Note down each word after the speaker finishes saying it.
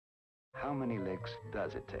How many licks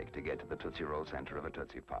does it take to get to the Tootsie Roll center of a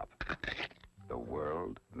Tootsie Pop? The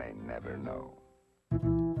world may never know.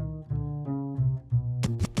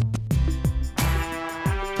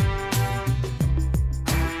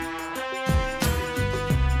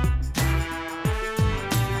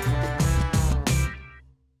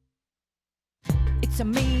 It's a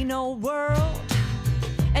mean old world,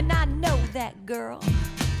 and I know that, girl.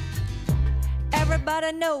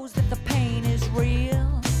 Everybody knows that the pain is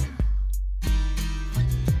real,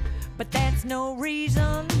 but that's no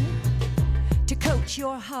reason to coat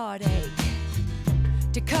your heartache,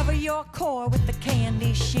 to cover your core with the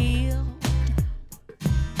candy shield.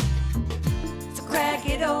 So crack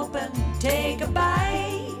it open, take a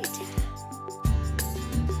bite.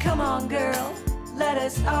 Come on, girl, let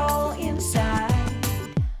us all inside.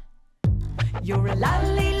 You're a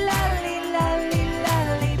lolly, lolly, lolly,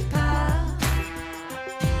 lollipop.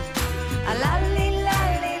 A lolly,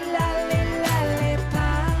 lolly, lolly,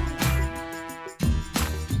 lollipop.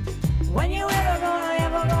 When you ever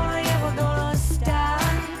gonna stop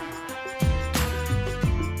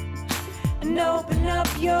and open up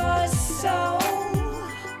your soul?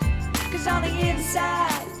 'Cause on the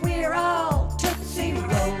inside we're all Tootsie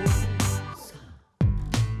Rolls.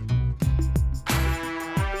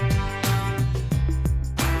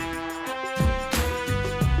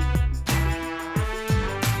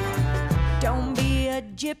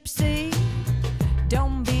 Gypsy,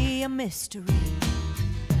 don't be a mystery.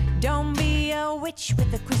 Don't be a witch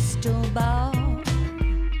with a crystal ball.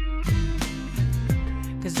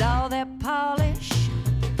 'Cause all that polish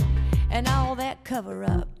and all that cover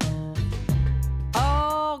up,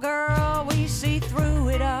 oh girl, we see through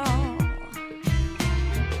it all.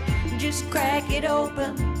 Just crack it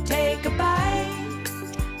open, take a bite.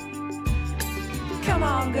 Come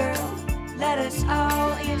on, girl, let us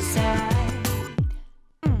all inside.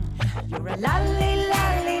 You're a lolly,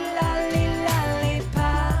 lolly, lolly,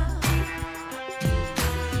 lollipop.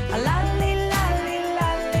 A lolly, lolly,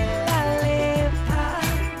 lolly, lollipop.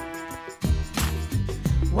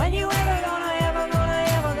 When you ever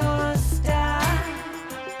gonna stop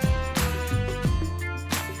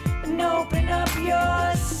and open up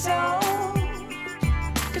your soul?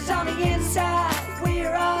 'Cause on the inside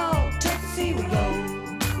we're all Tootsie Rolls.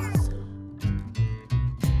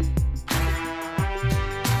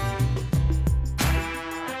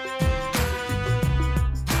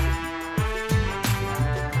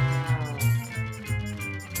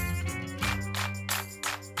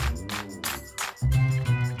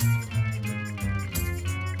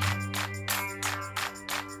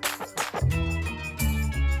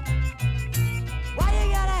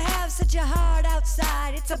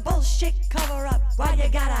 It's a bullshit cover-up. Why you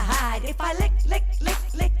gotta hide? If I lick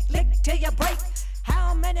till you break,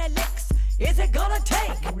 how many licks is it gonna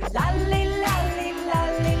take?